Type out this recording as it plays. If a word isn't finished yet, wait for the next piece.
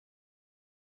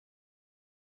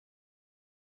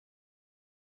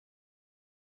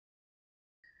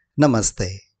Namaste.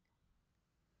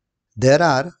 There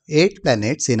are 8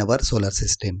 planets in our solar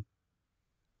system.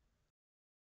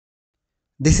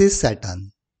 This is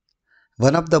Saturn,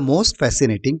 one of the most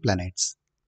fascinating planets.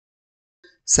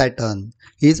 Saturn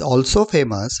is also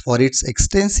famous for its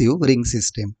extensive ring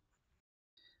system.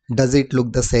 Does it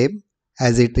look the same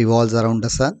as it revolves around the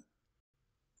Sun?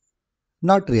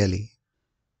 Not really.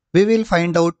 We will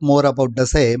find out more about the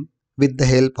same with the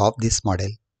help of this model.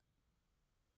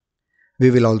 We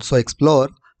will also explore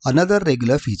another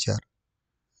regular feature,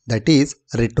 that is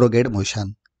retrograde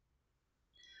motion.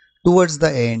 Towards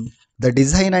the end, the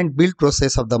design and build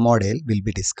process of the model will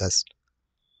be discussed.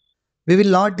 We will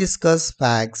not discuss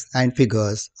facts and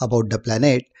figures about the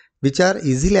planet which are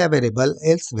easily available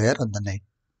elsewhere on the net.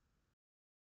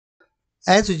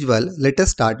 As usual, let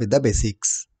us start with the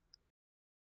basics.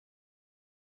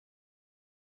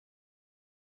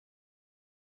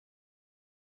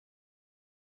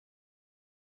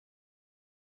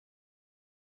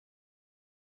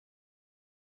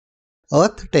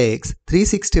 Earth takes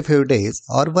 365 days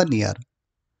or 1 year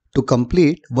to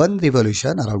complete one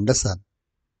revolution around the Sun.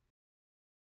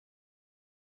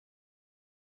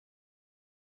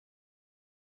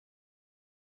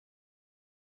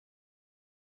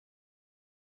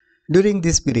 During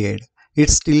this period,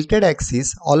 its tilted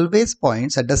axis always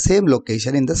points at the same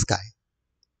location in the sky,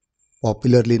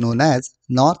 popularly known as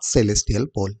North Celestial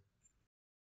Pole.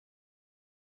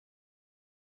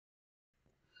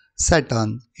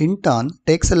 Saturn, in turn,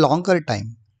 takes a longer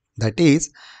time, that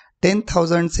is,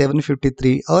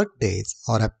 10,753 Earth days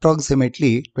or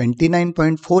approximately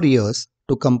 29.4 years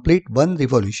to complete one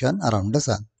revolution around the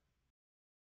Sun.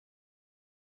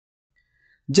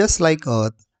 Just like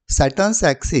Earth, Saturn's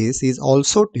axis is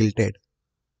also tilted,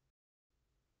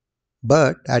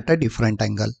 but at a different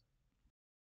angle.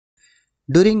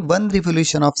 During one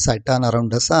revolution of Saturn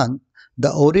around the Sun,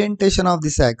 the orientation of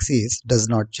this axis does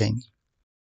not change.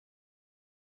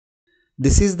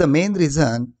 This is the main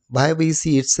reason why we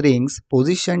see its rings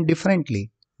positioned differently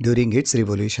during its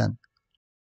revolution.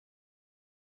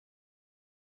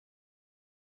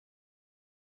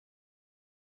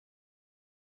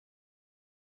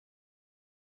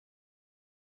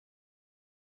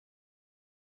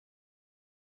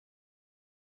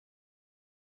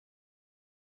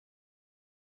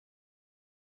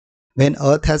 When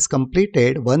Earth has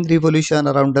completed one revolution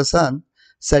around the Sun,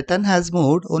 Saturn has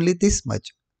moved only this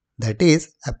much, that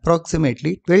is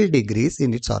approximately 12 degrees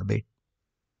in its orbit.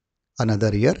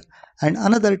 Another year and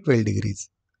another 12 degrees,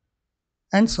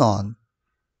 and so on.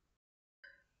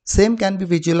 Same can be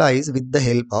visualized with the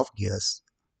help of gears.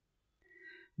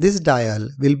 This dial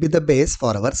will be the base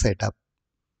for our setup.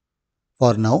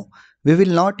 For now, we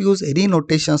will not use any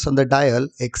notations on the dial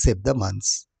except the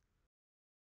months.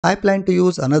 I plan to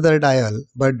use another dial,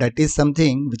 but that is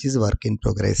something which is work in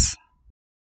progress.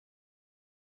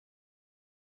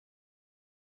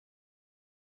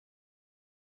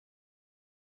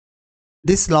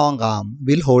 This long arm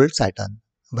will hold Saturn,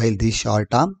 while this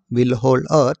short arm will hold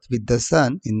Earth with the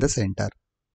Sun in the center.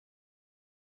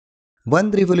 One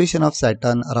revolution of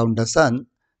Saturn around the Sun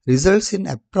results in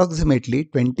approximately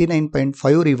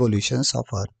 29.5 revolutions of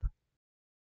Earth.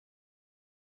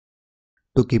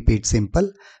 To keep it simple,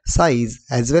 size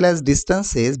as well as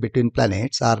distances between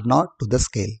planets are not to the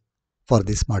scale for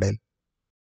this model.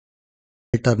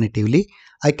 Alternatively,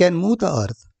 I can move the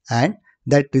Earth, and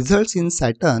that results in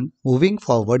Saturn moving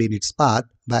forward in its path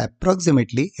by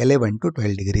approximately 11 to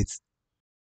 12 degrees.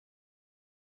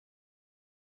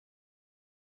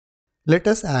 Let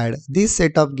us add this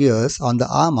set of gears on the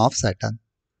arm of Saturn.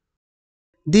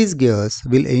 These gears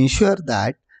will ensure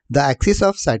that the axis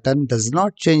of Saturn does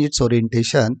not change its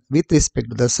orientation with respect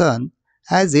to the Sun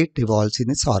as it revolves in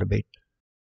its orbit.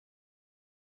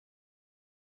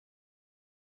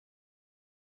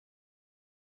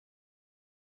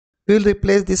 We will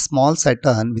replace this small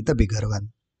Saturn with a bigger one.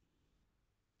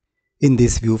 In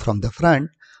this view from the front,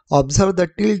 observe the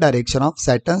tilt direction of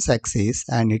Saturn's axis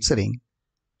and its ring.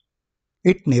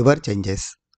 It never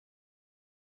changes.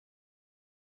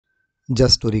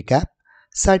 Just to recap,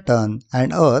 Saturn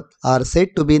and Earth are said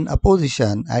to be in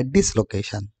opposition at this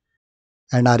location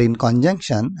and are in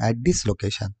conjunction at this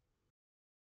location.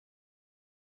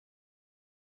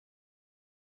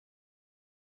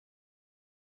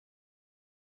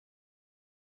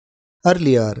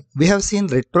 Earlier, we have seen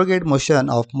retrograde motion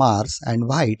of Mars and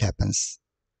why it happens.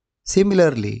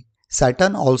 Similarly,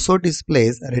 Saturn also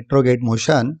displays retrograde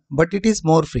motion, but it is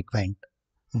more frequent,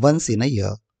 once in a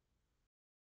year.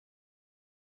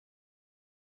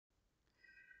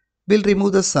 We'll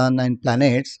remove the Sun and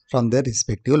planets from their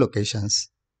respective locations.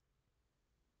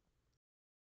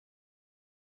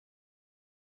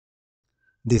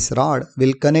 This rod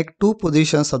will connect two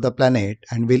positions of the planet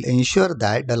and will ensure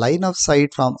that the line of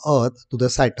sight from Earth to the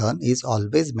Saturn is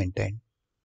always maintained.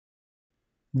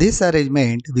 This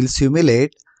arrangement will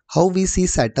simulate how we see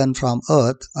Saturn from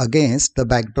Earth against the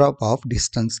backdrop of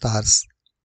distant stars.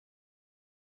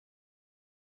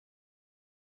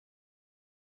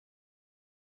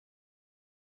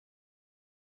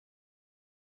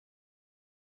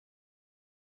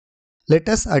 Let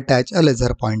us attach a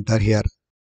laser pointer here.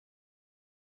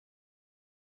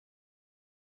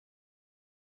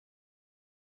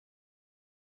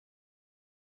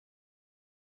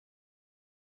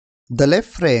 The left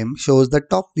frame shows the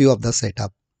top view of the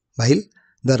setup, while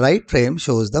the right frame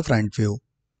shows the front view.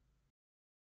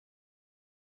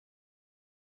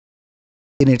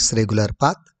 In its regular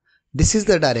path, this is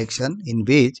the direction in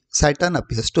which Saturn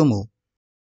appears to move,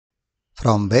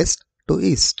 from west to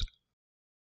east.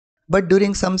 But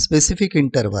during some specific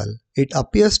interval, it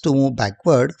appears to move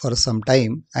backward for some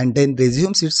time and then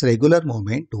resumes its regular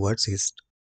movement towards east.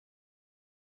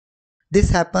 This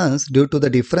happens due to the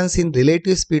difference in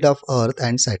relative speed of Earth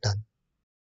and Saturn.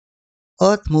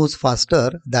 Earth moves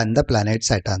faster than the planet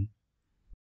Saturn.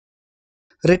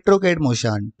 Retrograde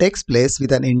motion takes place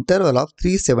with an interval of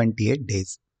 378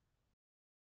 days.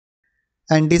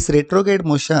 And this retrograde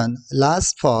motion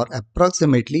lasts for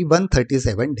approximately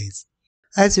 137 days.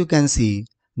 As you can see,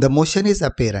 the motion is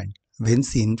apparent when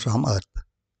seen from Earth.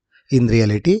 In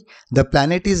reality, the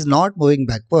planet is not moving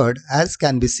backward as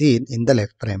can be seen in the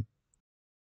left frame.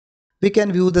 We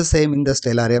can view the same in the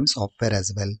Stellarium software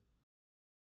as well.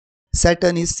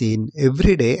 Saturn is seen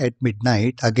every day at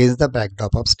midnight against the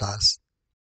backdrop of stars.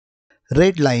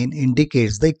 Red line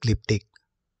indicates the ecliptic,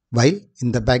 while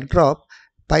in the backdrop,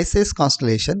 Pisces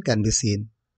constellation can be seen.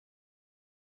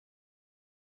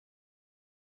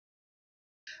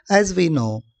 As we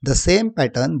know, the same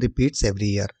pattern repeats every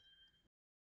year.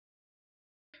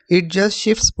 It just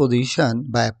shifts position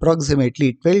by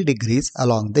approximately 12 degrees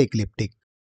along the ecliptic.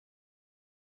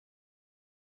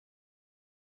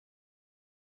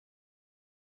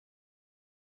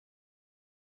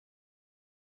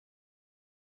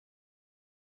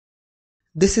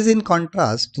 This is in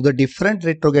contrast to the different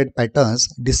retrograde patterns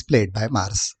displayed by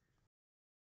Mars.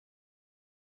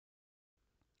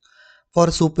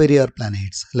 For superior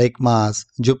planets like Mars,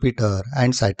 Jupiter,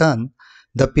 and Saturn,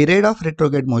 the period of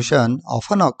retrograde motion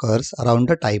often occurs around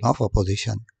the time of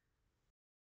opposition.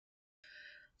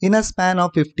 In a span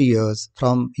of 50 years,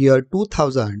 from year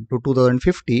 2000 to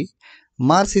 2050,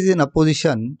 Mars is in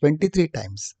opposition 23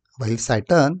 times, while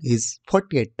Saturn is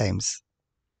 48 times.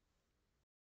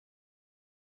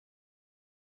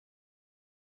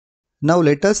 Now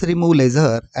let us remove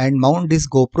laser and mount this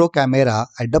GoPro camera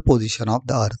at the position of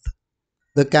the Earth.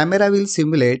 The camera will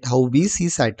simulate how we see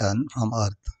Saturn from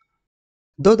Earth.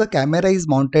 Though the camera is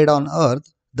mounted on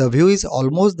Earth, the view is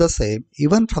almost the same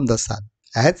even from the Sun,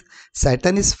 as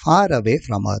Saturn is far away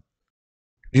from Earth.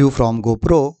 View from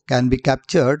GoPro can be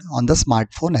captured on the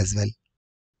smartphone as well.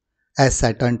 As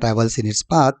Saturn travels in its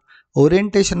path,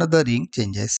 orientation of the ring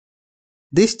changes.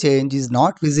 This change is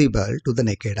not visible to the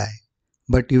naked eye,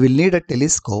 but you will need a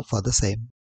telescope for the same.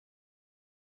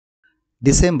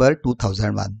 December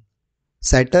 2001.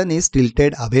 Saturn is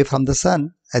tilted away from the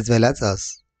Sun as well as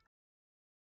us,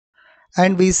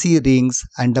 and we see rings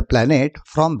and the planet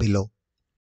from below.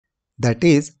 That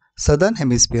is, southern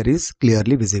hemisphere is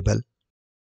clearly visible.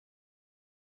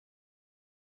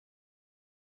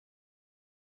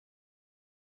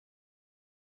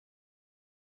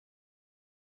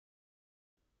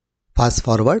 Fast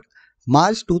forward,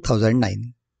 March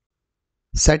 2009.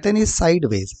 Saturn is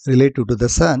sideways relative to the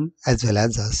Sun as well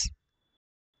as us,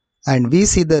 and we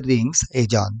see the rings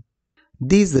edge on.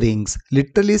 These rings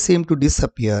literally seem to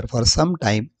disappear for some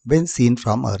time when seen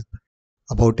from Earth.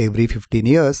 About every 15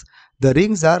 years, the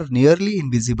rings are nearly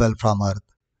invisible from Earth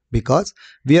because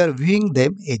we are viewing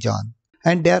them edge on,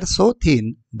 and they are so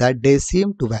thin that they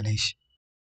seem to vanish.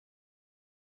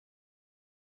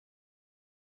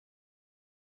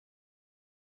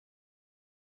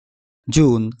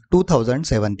 June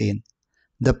 2017.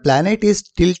 The planet is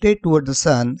tilted toward the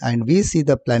Sun and we see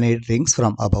the planet rings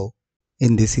from above.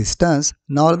 In this instance,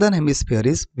 northern hemisphere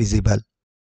is visible.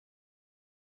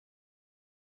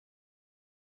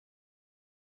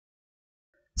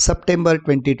 September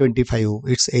 2025,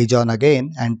 it's edge on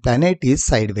again and planet is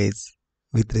sideways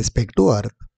with respect to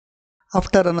Earth.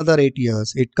 After another 8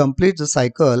 years, it completes the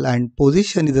cycle and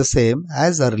position is the same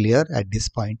as earlier at this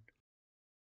point.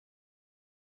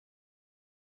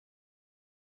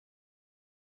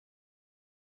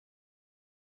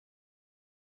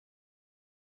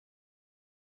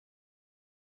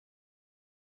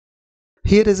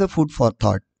 Here is a food for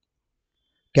thought.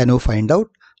 Can you find out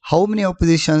how many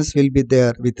oppositions will be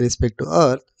there with respect to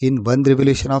Earth in one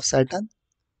revolution of Saturn?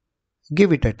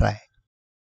 Give it a try.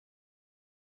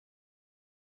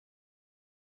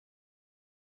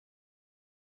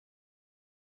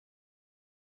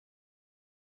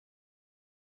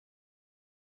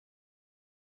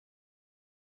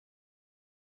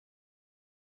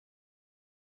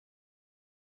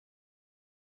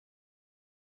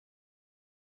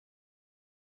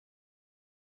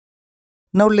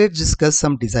 Now let's discuss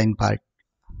some design part.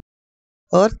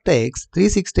 Earth takes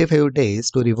 365 days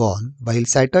to revolve while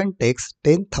Saturn takes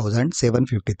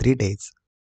 10,753 days.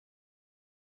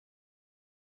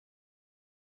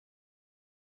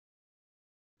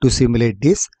 To simulate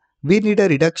this, we need a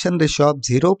reduction ratio of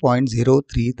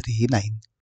 0.0339.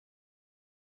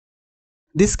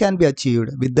 This can be achieved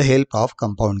with the help of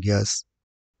compound gears.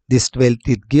 This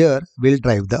 12th gear will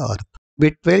drive the Earth.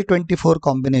 With 1224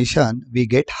 combination, we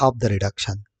get half the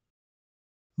reduction.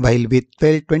 While with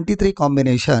 1223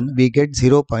 combination, we get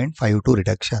 0.52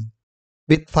 reduction.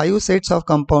 With 5 sets of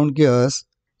compound gears,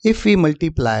 if we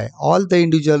multiply all the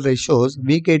individual ratios,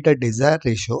 we get a desired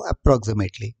ratio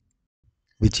approximately,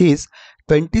 which is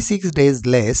 26 days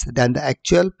less than the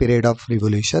actual period of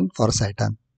revolution for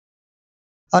Saturn.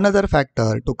 Another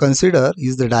factor to consider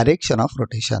is the direction of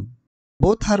rotation.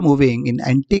 Both are moving in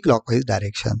anti-clockwise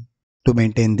direction. To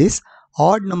maintain this,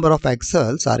 odd number of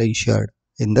axles are ensured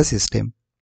in the system.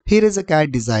 Here is a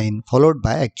CAD design followed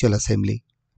by actual assembly.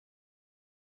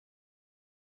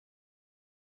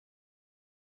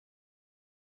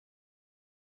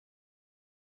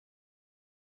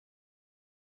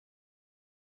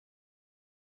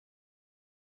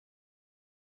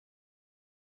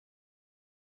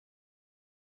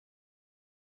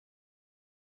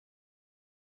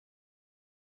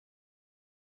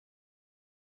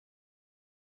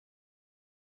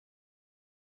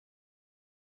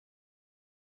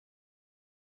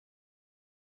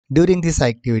 During this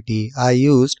activity, I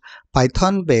used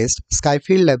Python-based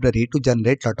Skyfield library to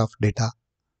generate lot of data.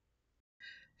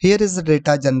 Here is the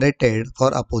data generated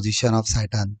for opposition of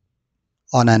Saturn.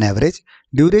 On an average,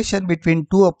 duration between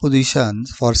two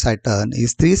oppositions for Saturn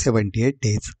is 378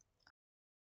 days.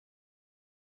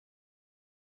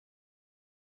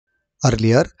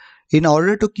 Earlier, in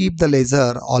order to keep the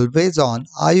laser always on,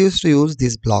 I used to use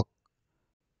this block.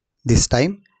 This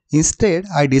time, instead,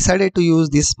 I decided to use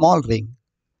this small ring.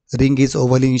 Ring is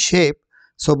oval in shape,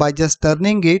 so by just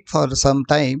turning it for some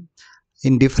time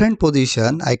in different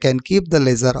position, I can keep the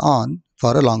laser on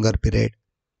for a longer period.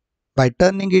 By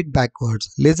turning it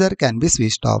backwards, laser can be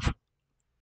switched off.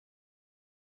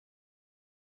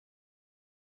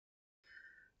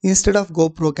 Instead of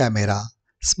GoPro camera,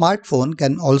 smartphone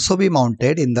can also be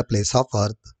mounted in the place of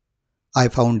Earth. I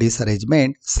found this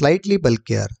arrangement slightly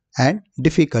bulkier and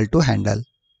difficult to handle.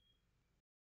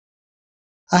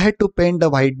 I had to paint the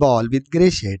white ball with grey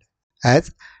shade,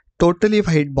 as totally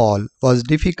white ball was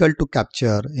difficult to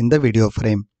capture in the video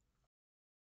frame.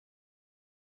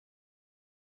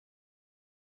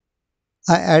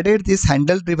 I added this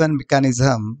handle-driven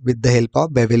mechanism with the help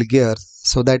of bevel gears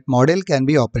so that model can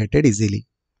be operated easily.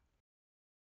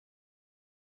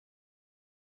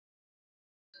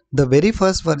 The very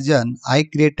first version I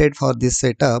created for this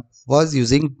setup was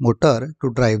using motor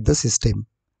to drive the system,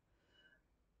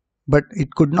 but it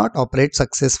could not operate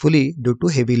successfully due to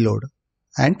heavy load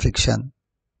and friction.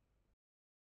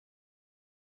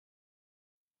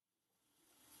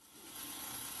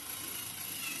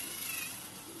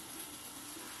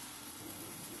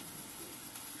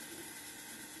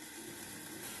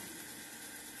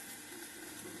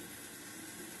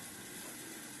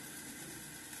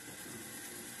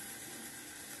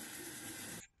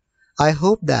 I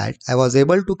hope that I was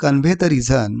able to convey the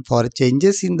reason for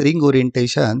changes in ring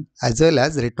orientation as well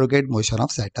as retrograde motion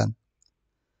of Saturn.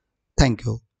 Thank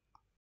you.